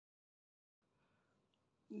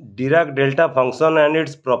Dirac delta function and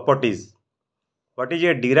its properties. What is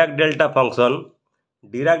a Dirac delta function?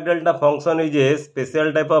 Dirac delta function is a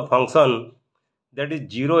special type of function that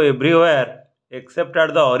is zero everywhere except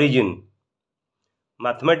at the origin.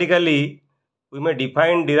 Mathematically, we may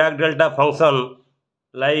define Dirac delta function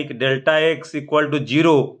like delta x equal to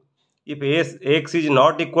 0 if x is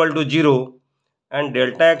not equal to 0 and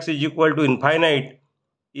delta x is equal to infinite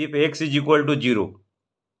if x is equal to 0.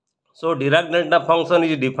 So Dirac delta function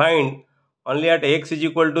is defined only at x is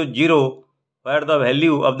equal to 0 where the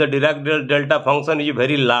value of the Dirac delta function is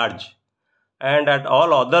very large, and at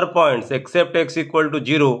all other points except x equal to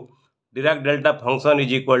 0 Dirac delta function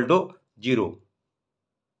is equal to 0.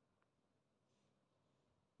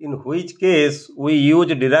 In which case we use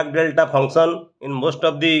Dirac delta function? In most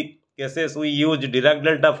of the cases we use Dirac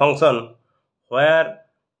delta function where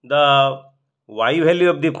the y value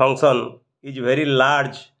of the function is very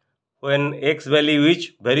large when x value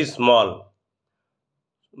is very small.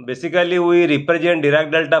 Basically we represent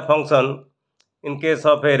Dirac delta function in case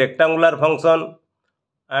of a rectangular function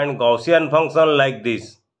and Gaussian function like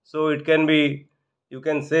this. So it can be, you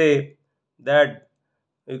can say that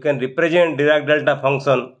you can represent Dirac delta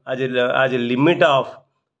function as a limit of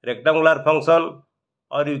rectangular function,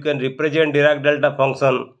 or you can represent Dirac delta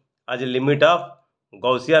function as a limit of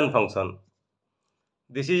Gaussian function.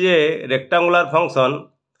 This is a rectangular function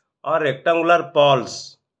or rectangular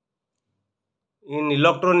pulse. In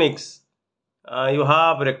electronics, you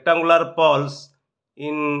have rectangular pulse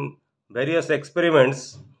in various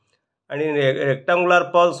experiments, and in a rectangular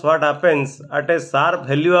pulse what happens, at a sharp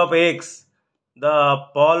value of x, the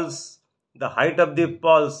height of the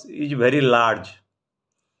pulse is very large.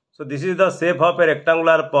 So this is the shape of a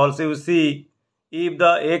rectangular pulse. You see, if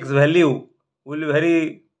the x value will be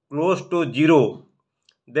very close to 0,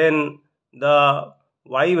 then the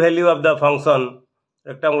y value of the function,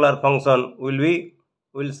 rectangular function,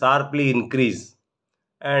 will sharply increase.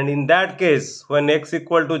 And in that case, when x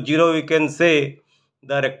equal to 0, we can say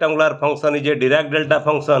the rectangular function is a Dirac delta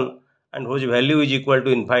function and whose value is equal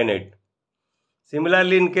to infinite.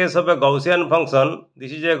 Similarly, in case of a Gaussian function,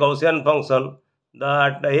 this is a Gaussian function,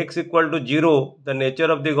 at x equal to 0, the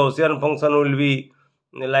nature of the Gaussian function will be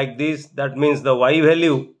like this. That means the y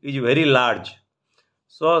value is very large.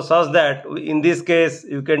 So such that in this case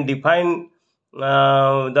you can define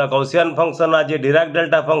the Gaussian function as a Dirac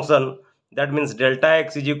delta function. That means delta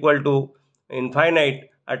x is equal to infinite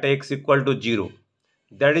at x equal to 0.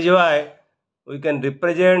 That is why we can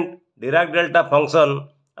represent Dirac delta function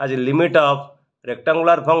as a limit of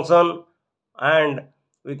rectangular function, and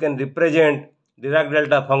we can represent Dirac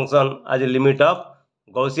delta function as a limit of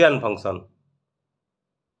Gaussian function.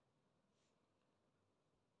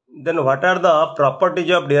 Then what are the properties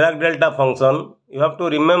of Dirac delta function? You have to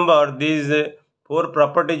remember these 4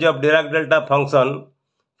 properties of Dirac delta function.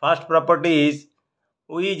 First property is,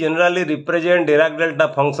 we generally represent Dirac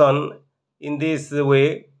delta function in this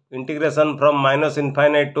way: integration from minus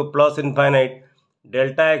infinite to plus infinite,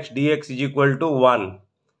 delta x dx is equal to 1.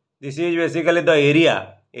 This is basically the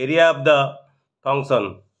area of the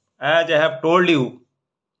function. As I have told you,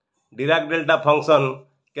 Dirac delta function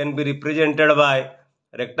can be represented by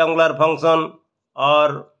rectangular function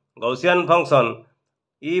or Gaussian function.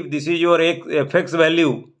 If this is your fx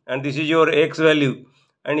value and this is your x value,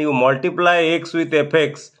 and you multiply x with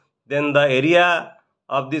fx, then the area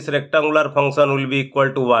of this rectangular function will be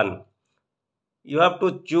equal to 1. You have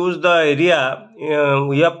to choose the area,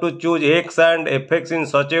 we have to choose x and fx in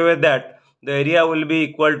such a way that the area will be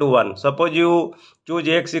equal to 1. Suppose you choose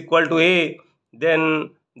x equal to a,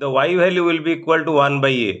 then the y value will be equal to 1 by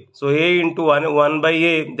a. So a into 1 by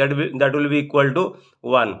a, that will be equal to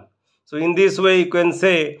 1. So in this way you can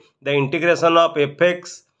say the integration of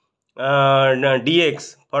fx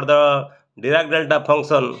dx for the Dirac delta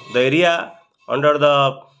function, the area under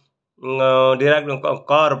the Dirac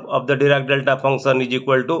curve of the Dirac delta function is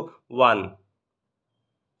equal to 1.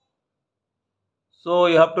 So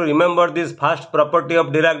you have to remember this first property of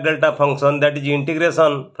Dirac delta function, that is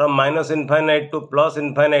integration from minus infinite to plus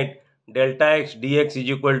infinite, delta x dx is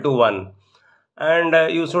equal to 1.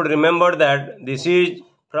 And you should remember that this is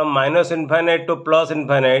from minus infinite to plus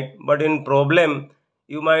infinite, but in problem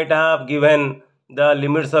you might have given the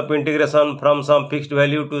limits of integration from some fixed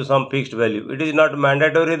value to some fixed value. It is not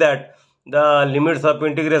mandatory that the limits of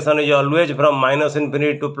integration is always from minus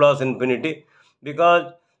infinity to plus infinity,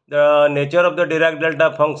 because the nature of the Dirac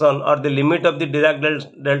delta function or the limit of the Dirac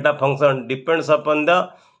delta function depends upon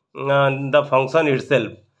the function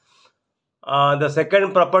itself. The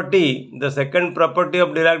second property of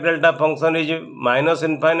Dirac delta function is minus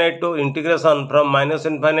infinite to integration from minus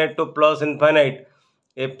infinite to plus infinite.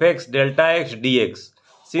 fx delta x dx.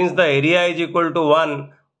 Since the area is equal to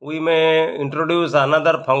 1, we may introduce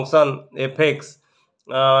another function fx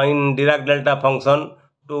in Dirac delta function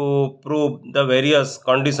to prove the various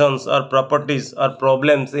conditions or properties or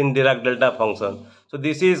problems in Dirac delta function. So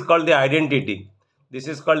this is called the identity. This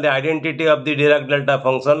is called the identity of the Dirac delta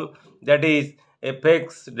function, that is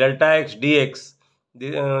fx delta x dx.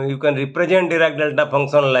 You can represent Dirac delta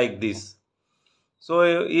function like this. So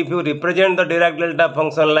if you represent the Dirac delta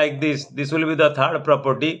function like this will be the third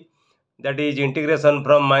property, that is integration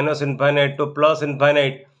from minus infinite to plus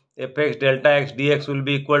infinite fx delta x dx will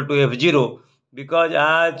be equal to f0, because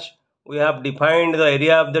as we have defined the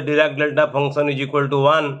area of the Dirac delta function is equal to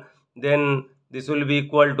 1, then this will be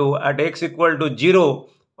equal to, at x equal to 0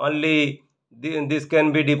 only this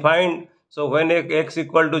can be defined. So when x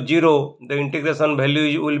equal to 0, the integration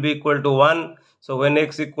value will be equal to 1. So when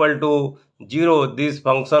x equal to 0, this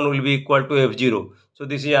function will be equal to f0. So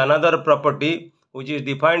this is another property which is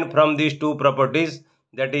defined from these two properties,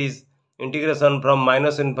 that is integration from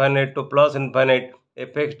minus infinite to plus infinite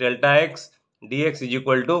fx delta x dx is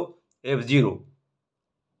equal to f0.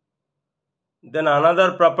 Then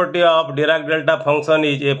another property of Dirac delta function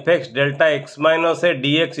is fx delta x minus a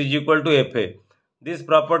dx is equal to fa. This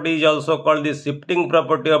property is also called the shifting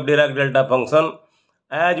property of Dirac delta function.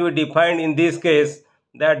 As we defined in this case,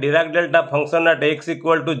 that Dirac delta function at x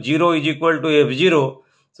equal to 0 is equal to f0.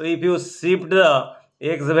 So if you shift the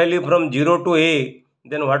x value from 0 to a,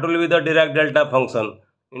 then what will be the Dirac delta function?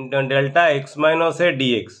 In delta x minus a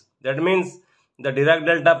dx. That means the Dirac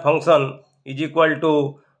delta function is equal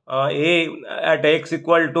to a at x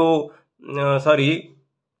equal to the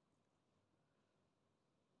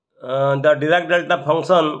Dirac delta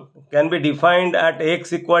function can be defined at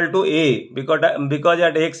x equal to a, because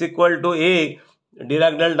at x equal to a,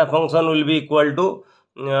 Dirac delta function will be equal to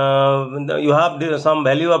you have some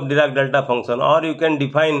value of Dirac delta function, or you can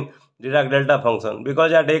define Dirac delta function,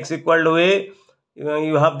 because at x equal to a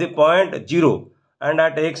you have the point 0, and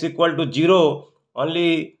at x equal to 0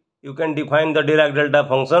 only you can define the Dirac delta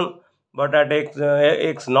function, but at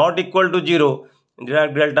x not equal to 0,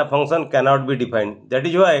 Dirac delta function cannot be defined. That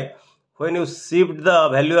is why when you shift the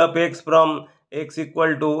value of x from x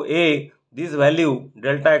equal to a, this value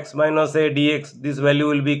delta x minus a dx, this value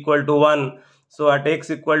will be equal to 1. So at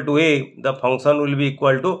x equal to a, the function will be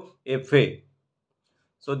equal to fa.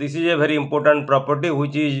 So this is a very important property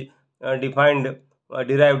which is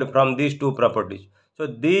derived from these two properties. So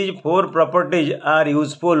these four properties are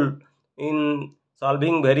useful in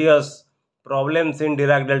solving various problems in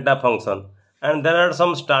Dirac delta function, and there are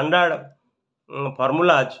some standard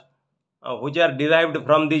formulas which are derived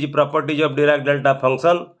from these properties of Dirac delta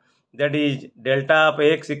function, that is delta of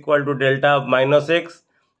x equal to delta of minus x,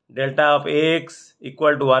 delta of ax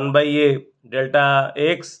equal to 1 by a delta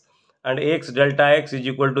x, and x delta x is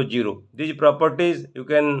equal to 0. These properties you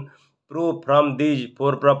can prove from these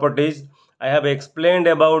four properties. I have explained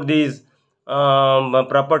about these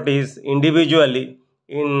properties individually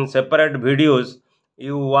in separate videos.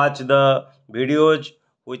 You watch the videos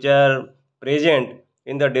which are present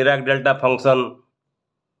in the Dirac delta function,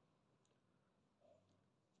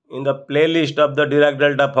 in the playlist of the Dirac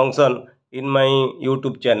delta function in my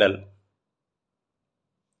YouTube channel.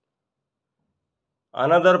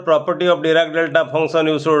 Another property of Dirac delta function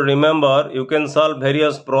you should remember, you can solve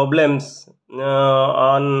various problems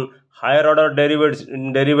on higher order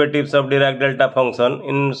derivatives of Dirac delta function.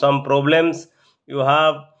 In some problems you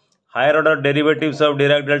have higher order derivatives of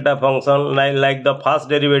Dirac delta function, like the first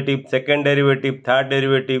derivative, second derivative, third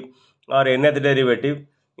derivative, or nth derivative.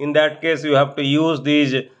 In that case you have to use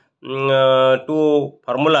these two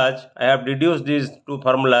formulas. I have deduced these two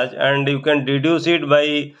formulas, and you can deduce it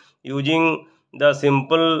by using the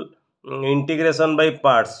simple integration by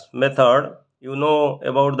parts method. You know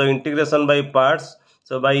about the integration by parts.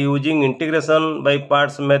 So by using integration by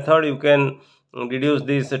parts method, you can deduce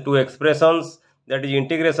these two expressions, that is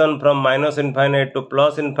integration from minus infinite to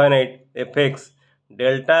plus infinite fx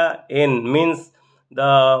delta n, means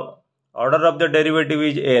the order of the derivative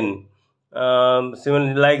is n.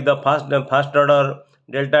 Similarly, like the first order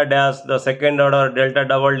delta dash, the second order delta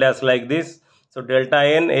double dash, like this. So delta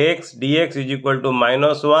n x dx is equal to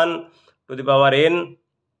minus 1 to the power n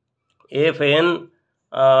fn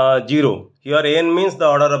 0. Here n means the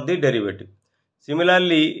order of the derivative.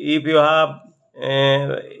 Similarly, if you have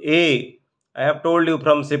I have told you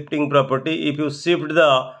from shifting property, if you shift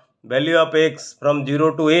the value of x from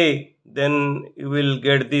 0 to a, then you will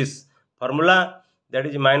get this formula, that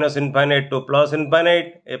is minus infinite to plus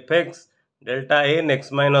infinite fx delta n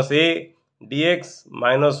x minus a dx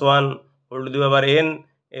minus 1 whole to the power n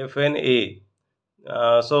fn a.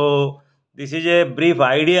 So this is a brief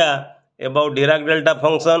idea about Dirac delta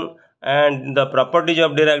function and the properties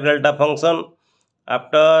of Dirac delta function.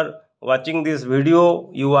 After watching this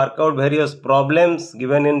video, you work out various problems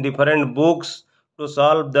given in different books to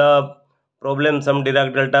solve the problem some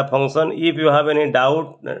Dirac delta function. If you have any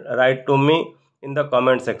doubt, write to me in the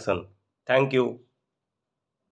comment section. Thank you.